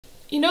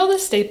You know the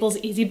Staples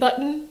Easy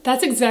button?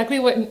 That's exactly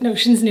what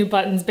Notion's new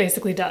buttons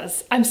basically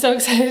does. I'm so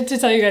excited to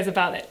tell you guys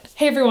about it.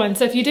 Hey everyone,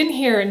 so if you didn't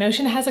hear,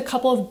 Notion has a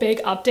couple of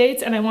big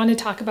updates and I want to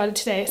talk about it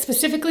today,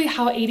 specifically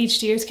how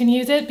ADHDers can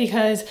use it,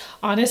 because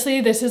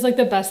honestly, this is like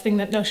the best thing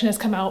that Notion has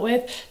come out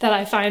with that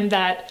I find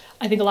that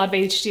I think a lot of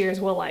ADHDers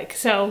will like.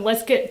 So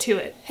let's get to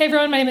it. Hey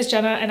everyone, my name is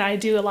Jenna and I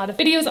do a lot of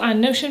videos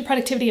on Notion,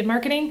 productivity, and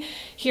marketing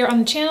here on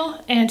the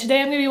channel. And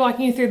today I'm going to be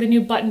walking you through the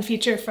new button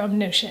feature from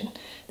Notion.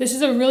 This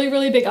is a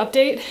really big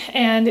update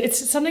and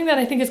it's something that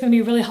I think is going to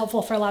be really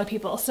helpful for a lot of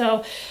people.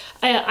 So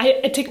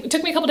it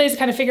took me a couple days to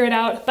kind of figure it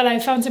out, but I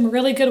found some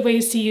really good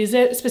ways to use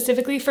it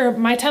specifically for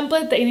my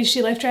template, the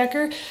ADHD Life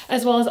Tracker,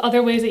 as well as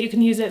other ways that you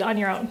can use it on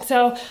your own.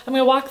 So I'm going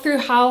to walk through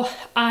how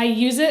I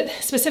use it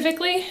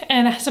specifically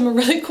and some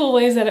really cool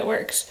ways that it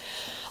works.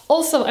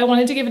 Also, I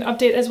wanted to give an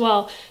update as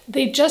well.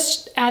 They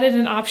just added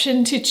an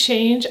option to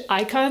change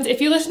icons.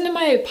 If you listen to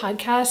my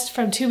podcast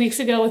from 2 weeks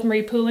ago with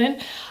Marie Poulin,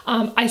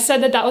 I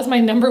said that that was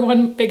my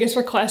 #1 biggest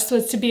request,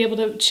 was to be able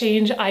to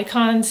change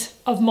icons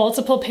of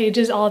multiple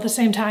pages all at the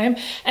same time.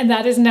 And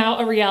that is now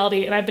a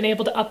reality. And I've been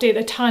able to update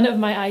a ton of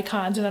my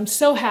icons and I'm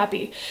so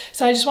happy.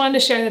 So I just wanted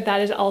to share that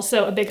that is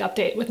also a big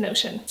update with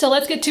Notion. So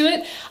let's get to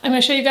it. I'm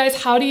gonna show you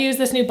guys how to use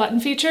this new button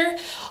feature.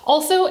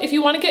 Also, if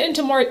you want to get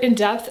into more in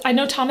depth, I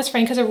know Thomas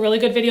Frank has a really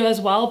good video as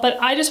well, but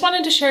I just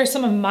wanted to share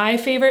some of my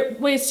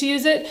favorite ways to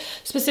use it,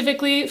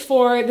 specifically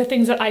for the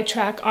things that I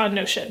track on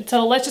Notion.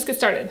 So let's just get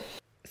started.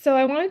 So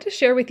I wanted to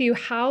share with you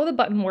how the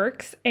button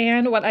works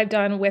and what I've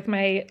done with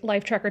my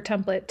Life Tracker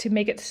template to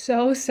make it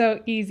so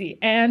easy.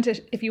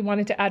 And if you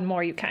wanted to add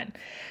more, you can.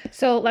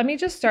 So let me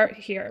just start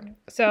here.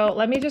 So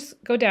let me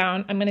just go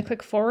down. I'm going to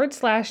click /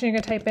 and you're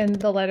going to type in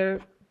the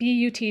letter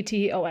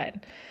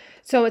BUTTON.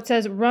 So it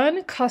says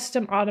run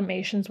custom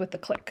automations with the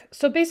click.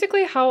 So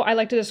basically how I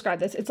like to describe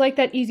this, it's like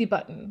that easy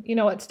button, you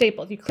know, at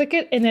Staples. You click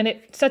it and then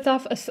it sets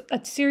off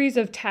a series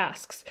of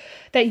tasks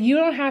that you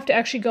don't have to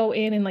actually go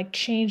in and like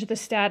change the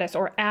status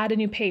or add a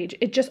new page.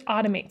 It just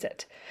automates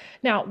it.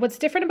 Now, what's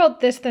different about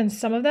this than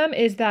some of them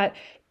is that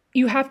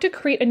you have to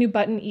create a new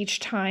button each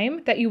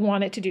time that you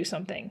want it to do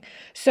something.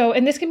 So,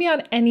 and this can be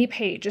on any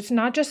page. It's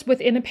not just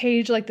within a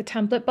page like the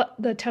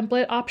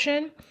template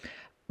option.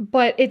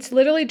 But it's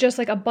literally just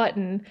like a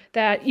button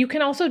that you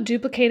can also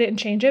duplicate it and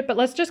change it, but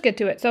let's just get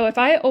to it. So if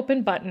I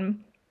open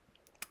button,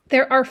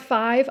 there are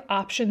 5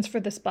 options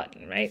for this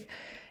button, right?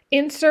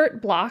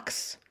 Insert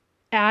blocks,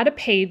 add a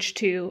page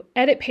to,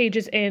 edit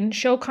pages in,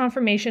 show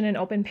confirmation, and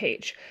open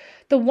page.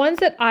 The ones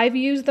that I've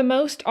used the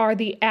most are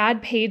the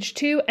add page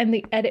to and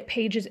the edit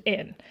pages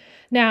in.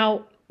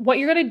 Now, what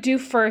you're gonna do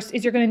first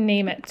is you're gonna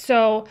name it.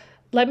 So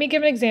let me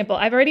give an example.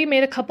 I've already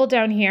made a couple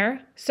down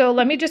here. So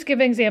let me just give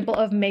an example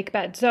of make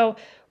bed. So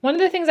one of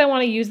the things I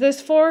want to use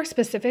this for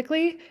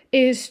specifically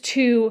is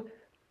to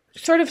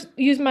sort of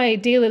use my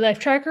daily life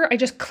tracker. I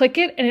just click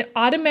it and it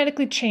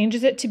automatically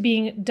changes it to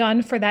being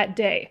done for that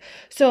day.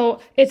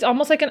 So it's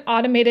almost like an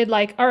automated,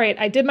 like, all right,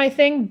 I did my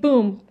thing,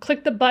 boom,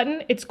 click the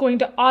button. It's going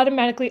to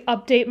automatically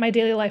update my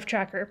daily life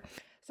tracker.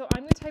 So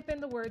I'm going to type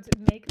in the words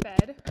make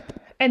bed,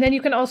 and then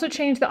you can also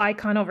change the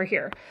icon over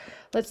here.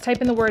 Let's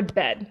type in the word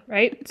bed,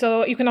 right?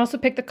 So you can also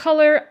pick the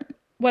color,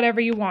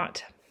 whatever you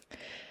want.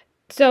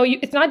 So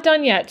it's not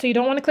done yet, so you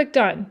don't want to click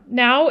done.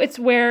 Now it's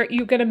where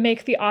you're going to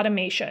make the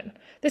automation.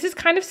 This is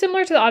kind of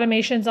similar to the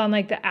automations on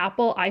like the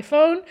Apple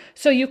iPhone,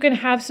 so you can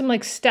have some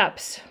like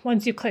steps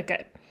once you click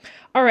it.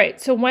 All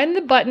right, so when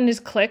the button is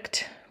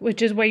clicked,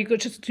 which is where you go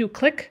just to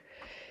click,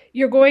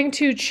 you're going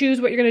to choose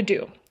what you're going to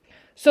do.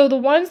 So the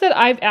ones that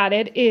I've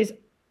added is,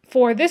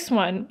 for this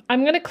one,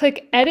 I'm going to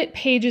click edit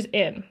pages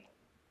in.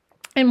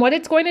 And what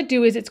it's going to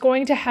do is it's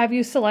going to have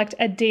you select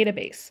a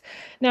database.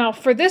 Now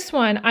for this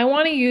one, I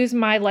want to use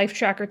my Life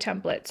Tracker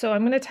template. So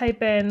I'm going to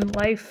type in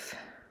Life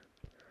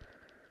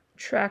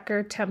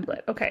Tracker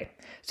template. Okay,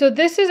 so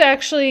this is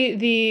actually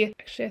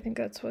I think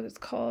that's what it's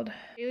called.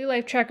 Daily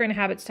Life Tracker and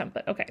Habits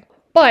template. Okay,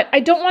 but I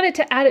don't want it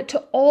to add it to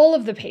all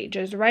of the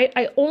pages, right?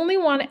 I only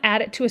want to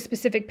add it to a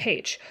specific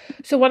page.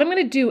 So what I'm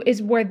going to do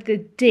is where the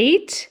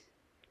date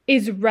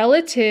is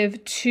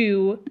relative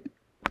to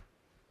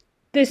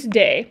this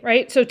day,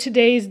 right? So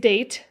today's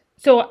date.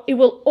 So it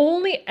will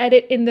only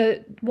edit in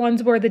the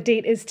ones where the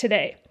date is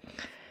today.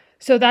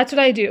 So that's what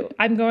I do.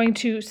 I'm going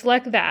to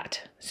select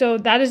that. So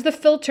that is the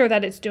filter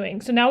that it's doing.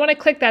 So now when I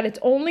click that, it's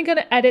only going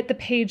to edit the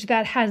page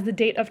that has the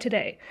date of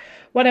today.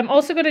 What I'm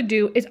also going to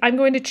do is I'm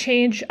going to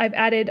change, I've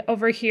added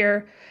over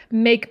here,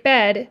 make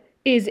bed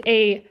is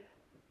a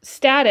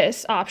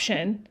status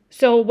option.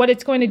 So what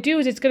it's going to do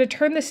is it's going to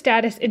turn the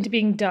status into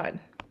being done.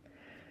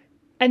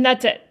 And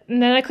that's it.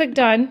 And then I click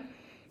done.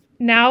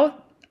 Now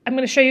I'm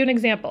going to show you an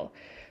example.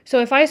 So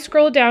if I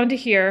scroll down to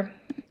here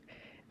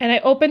and I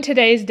open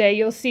today's day,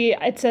 you'll see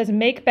it says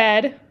make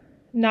bed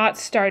not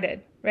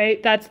started,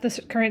 right? That's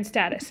the current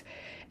status.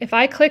 If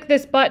I click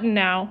this button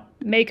now,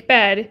 make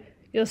bed,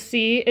 you'll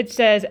see it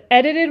says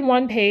edited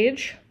 1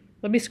 page.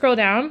 Let me scroll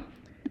down.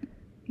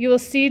 You will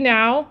see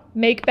now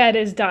make bed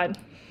is done.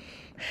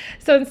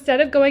 So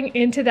instead of going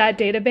into that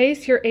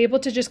database, you're able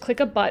to just click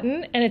a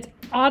button and it's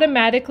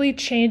automatically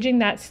changing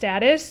that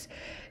status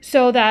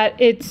so that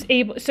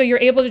you're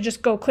able to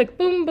just go click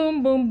boom,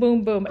 boom, boom,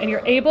 boom, boom, and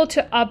you're able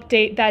to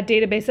update that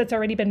database that's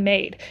already been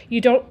made.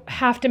 You don't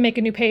have to make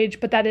a new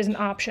page, but that is an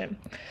option.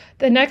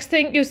 The next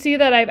thing, you'll see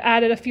that I've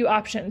added a few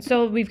options.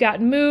 So we've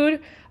got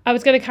mood. I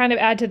was going to kind of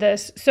add to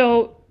this.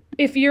 So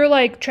if you're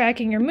like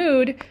tracking your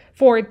mood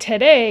for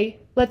today,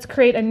 let's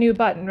create a new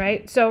button,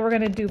 right? So we're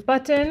going to do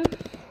button,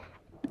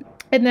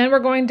 and then we're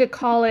going to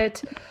call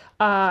it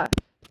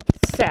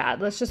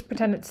sad. Let's just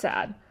pretend it's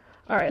sad.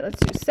 All right, let's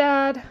do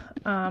sad,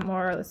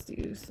 or let's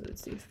do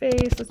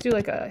face. Let's do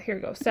like here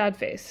we go, sad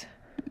face,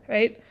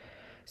 right?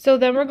 So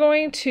then we're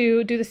going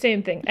to do the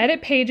same thing.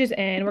 Edit pages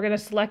in. We're going to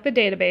select the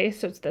database.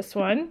 So it's this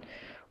one.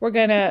 We're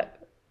going to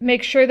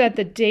make sure that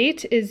the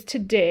date is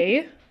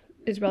today,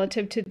 is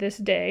relative to this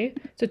day.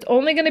 So it's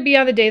only going to be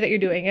on the day that you're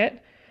doing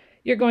it.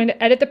 You're going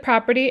to edit the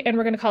property, and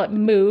we're going to call it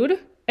mood.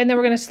 And then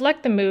we're going to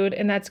select the mood,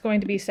 and that's going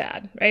to be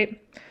sad, right?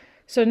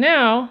 So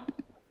now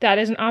that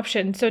is an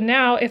option. So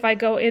now if I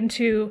go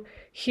into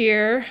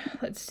here,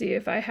 let's see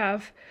if I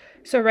have,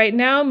 so right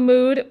now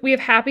mood, we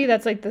have happy,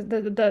 that's like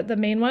the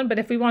main one. But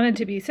if we wanted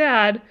to be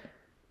sad,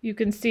 you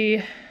can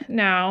see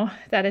now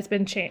that it's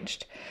been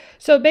changed.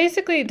 So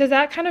basically, does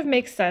that kind of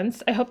make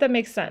sense? I hope that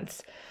makes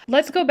sense.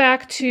 Let's go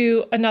back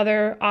to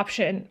another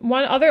option.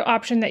 One other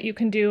option that you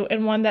can do,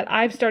 and one that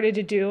I've started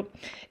to do,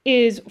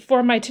 is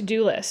for my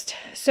to-do list.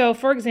 So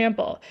for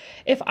example,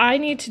 if I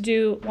need to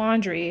do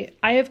laundry,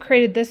 I have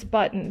created this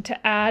button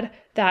to add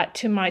that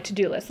to my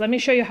to-do list. Let me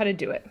show you how to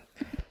do it.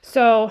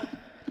 So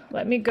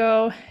let me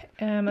go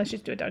and let's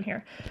just do it down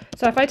here.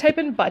 So if I type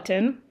in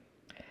button,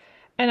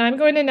 and I'm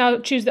going to now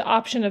choose the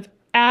option of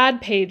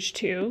add page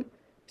to.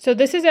 So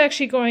this is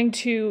actually going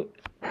to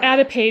add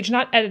a page,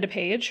 not edit a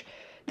page.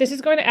 This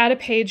is going to add a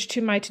page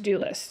to my to-do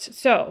list.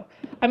 So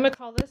I'm going to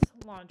call this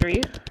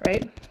laundry,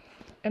 right?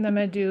 And I'm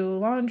going to do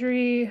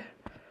laundry.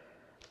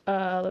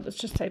 Let's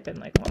just type in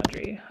like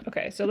laundry.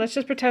 Okay, so let's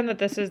just pretend that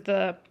this is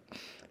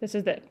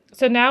it.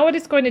 So now what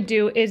it's going to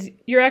do is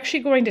you're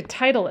actually going to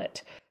title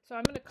it. So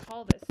I'm going to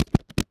call this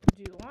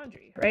do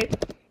laundry, right?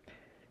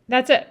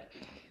 That's it.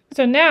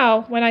 So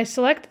now when I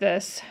select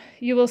this,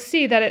 you will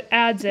see that it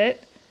adds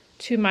it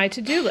to my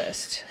to-do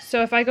list.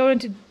 So if I go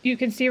into, you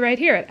can see right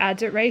here, it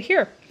adds it right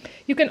here.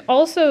 You can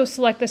also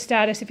select the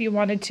status if you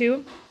wanted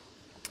to.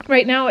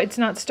 Right now it's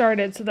not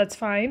started, so that's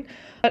fine.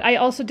 But I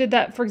also did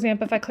that, for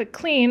example, if I click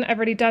clean, I've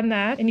already done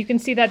that, and you can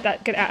see that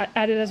that get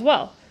added as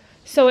well.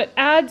 So it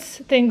adds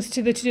things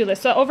to the to-do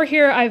list. So over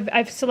here,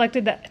 I've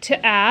selected that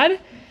to add,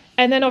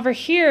 and then over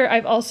here,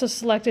 I've also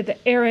selected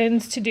the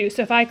errands to do.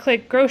 So if I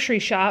click grocery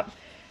shop,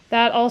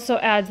 that also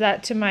adds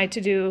that to my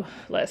to-do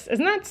list.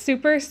 Isn't that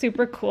super,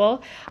 super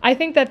cool? I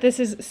think that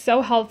this is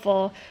so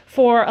helpful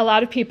for a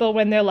lot of people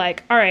when they're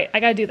like, all right, I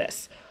gotta do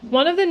this.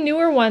 One of the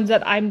newer ones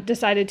that I'm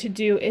decided to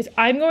do is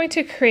I'm going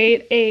to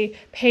create a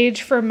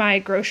page for my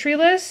grocery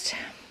list.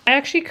 I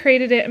actually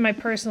created it in my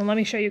personal. Let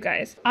me show you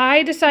guys.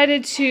 I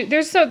decided to,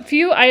 there's a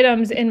few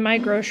items in my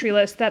grocery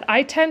list that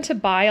I tend to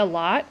buy a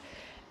lot.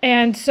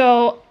 And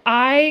so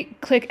I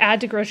click add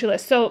to grocery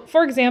list. So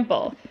for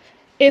example,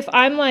 if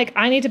I'm like,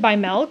 I need to buy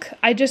milk,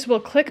 I just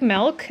will click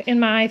milk in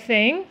my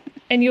thing,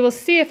 and you will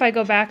see if I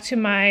go back to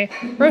my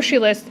grocery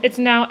list, it's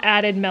now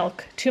added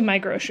milk to my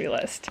grocery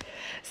list.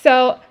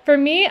 So for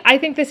me, I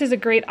think this is a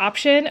great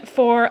option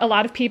for a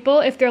lot of people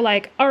if they're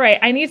like, all right,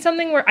 I need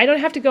something where I don't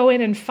have to go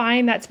in and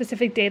find that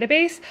specific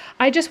database.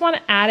 I just want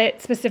to add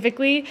it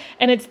specifically,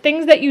 and it's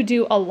things that you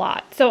do a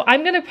lot. So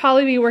I'm going to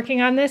probably be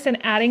working on this and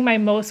adding my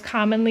most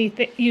commonly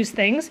used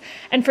things.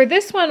 And for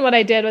this one, what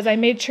I did was I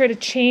made sure to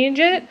change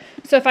it.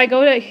 So if I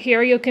go to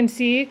here, you can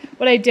see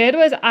what I did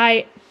was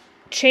I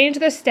changed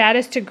the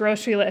status to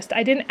grocery list.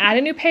 I didn't add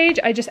a new page.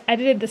 I just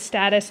edited the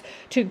status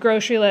to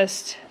grocery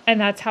list,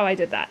 and that's how I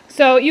did that.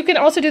 So you can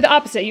also do the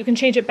opposite. You can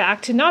change it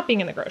back to not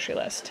being in the grocery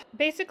list.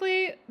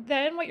 Basically,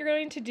 then what you're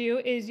going to do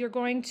is you're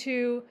going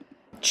to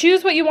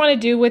choose what you want to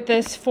do with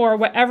this for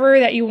whatever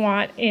that you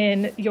want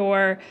in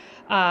your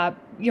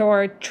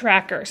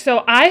tracker.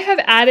 So I have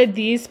added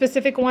these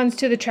specific ones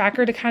to the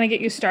tracker to kind of get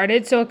you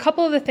started. So a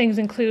couple of the things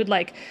include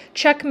like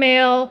check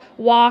mail,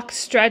 walk,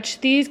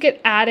 stretch. These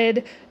get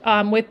added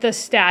with the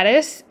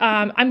status.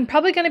 I'm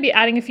probably going to be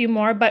adding a few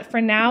more, but for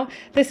now,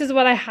 this is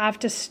what I have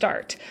to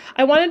start.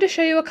 I wanted to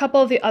show you a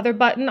couple of the other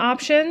button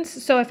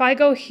options. So if I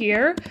go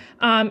here,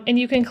 and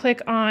you can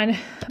click on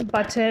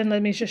button,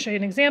 let me just show you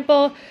an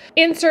example.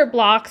 Insert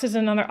blocks is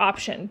another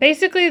option.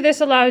 Basically,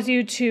 this allows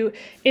you to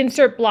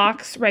insert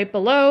blocks right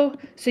below.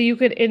 So you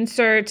could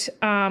insert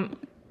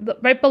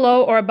right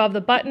below or above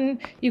the button.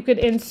 You could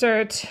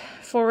insert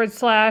 /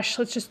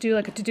 let's just do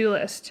like a to-do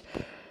list.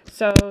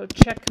 So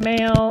check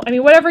mail, I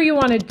mean, whatever you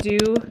want to do.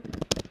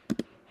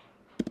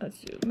 Let's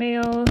do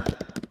mail,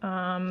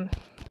 update,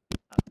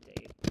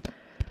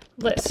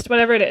 list,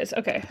 whatever it is.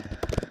 Okay,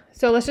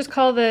 so let's just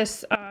call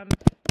this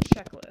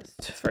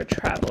checklist for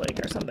traveling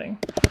or something.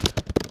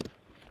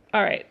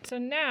 All right, so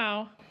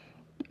now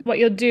what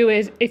you'll do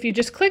is if you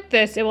just click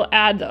this, it will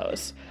add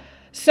those.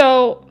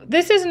 So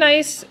this is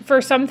nice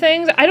for some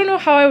things. I don't know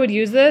how I would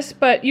use this,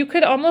 but you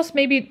could almost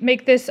maybe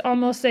make this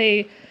almost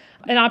an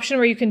option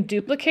where you can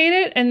duplicate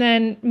it and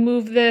then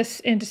move this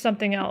into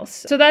something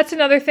else. So that's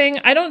another thing.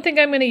 I don't think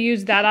I'm going to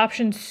use that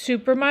option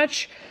super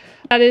much.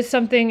 That is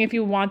something if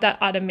you want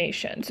that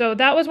automation. So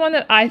that was one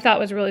that I thought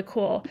was really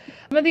cool.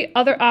 Some of the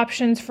other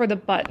options for the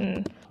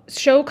button,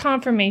 show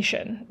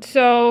confirmation.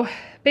 So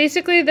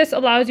basically this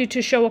allows you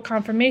to show a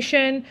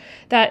confirmation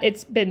that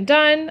it's been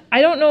done.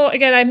 I don't know,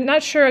 again, I'm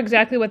not sure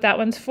exactly what that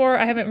one's for.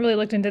 I haven't really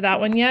looked into that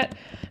one yet.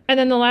 And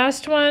then the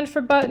last one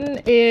for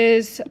button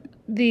is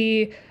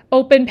the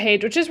open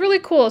page, which is really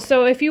cool.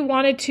 So if you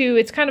wanted to,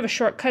 it's kind of a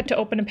shortcut to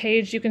open a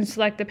page. You can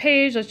select the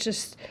page.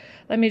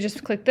 Let me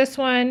just click this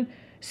one.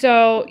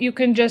 So you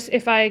can just,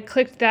 if I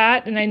clicked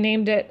that and I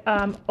named it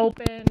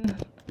open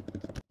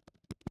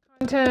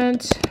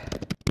content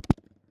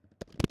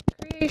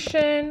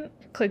creation,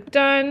 click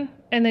done,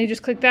 and then you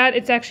just click that,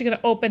 it's actually going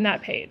to open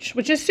that page,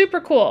 which is super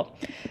cool.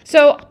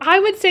 So I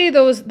would say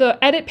the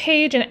edit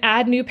page and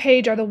add new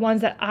page are the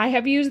ones that I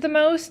have used the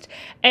most,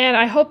 and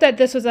I hope that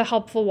this was a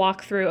helpful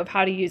walkthrough of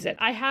how to use it.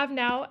 I have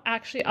now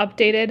actually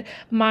updated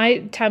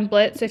my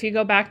template, so if you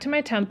go back to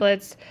my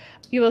templates,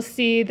 you will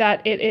see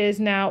that it is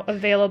now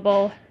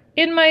available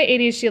in my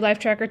ADHD Life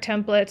Tracker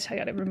template. I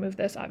got to remove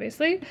this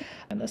obviously,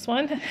 and this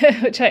one,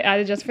 which I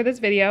added just for this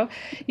video.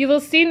 You will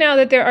see now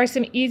that there are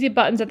some easy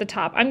buttons at the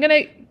top. I'm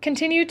going to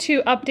continue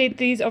to update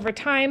these over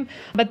time,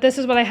 but this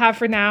is what I have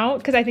for now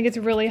because I think it's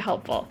really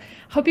helpful.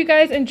 Hope you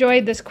guys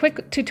enjoyed this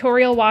quick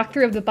tutorial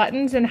walkthrough of the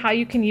buttons and how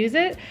you can use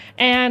it,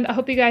 and I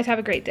hope you guys have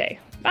a great day.